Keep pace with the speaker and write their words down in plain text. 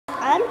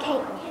I'm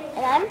Kaitlyn,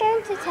 and I'm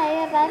going to tell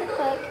you about a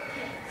book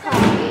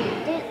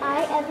called Did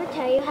I Ever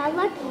Tell You How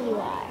Lucky You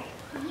Are?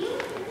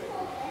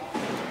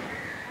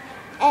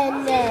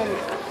 And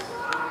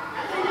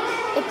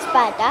it's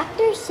by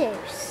Dr.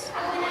 Seuss.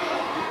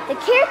 The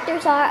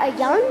characters are a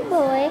young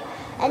boy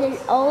and an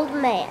old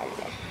man.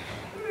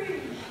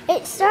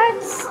 It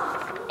starts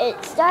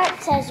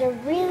as a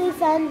really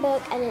fun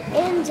book and it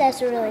ends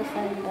as a really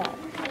fun book.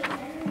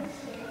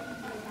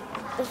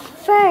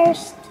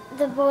 First,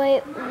 the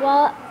boy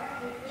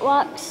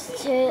walks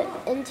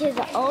into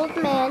the old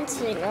man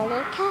sitting on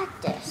a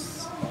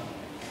cactus,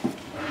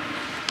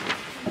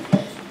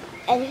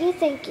 and he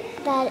thinks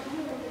that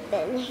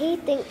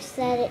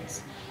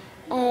it's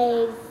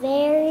a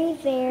very,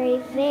 very,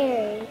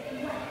 very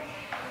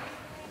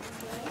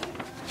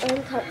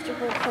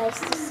uncomfortable place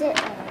to sit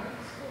on.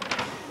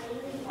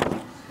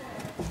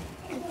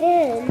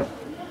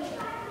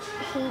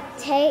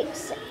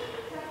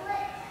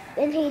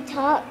 Then he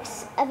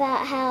talks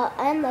about how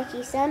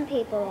unlucky some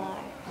people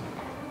are.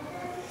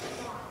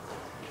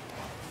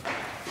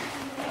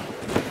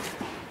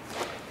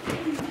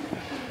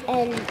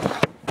 And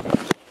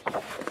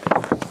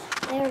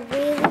there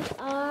really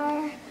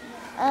are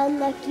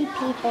unlucky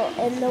people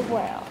in the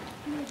world.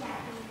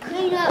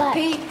 Clean up,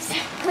 Pete's.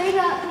 Clean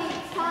up,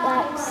 Pete's.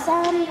 Like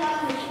some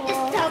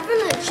people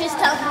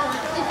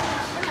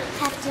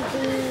have to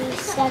be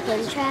stuck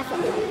in traffic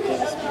like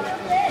these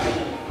people.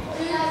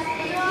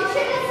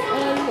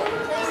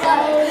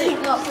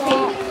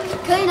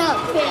 Clean up,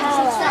 Pete's.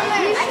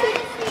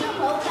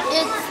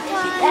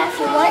 If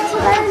you want to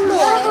learn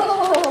more,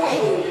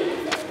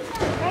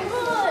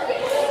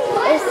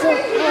 is if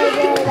you're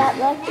really that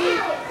lucky,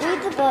 read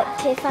the book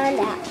to find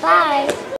out. Bye!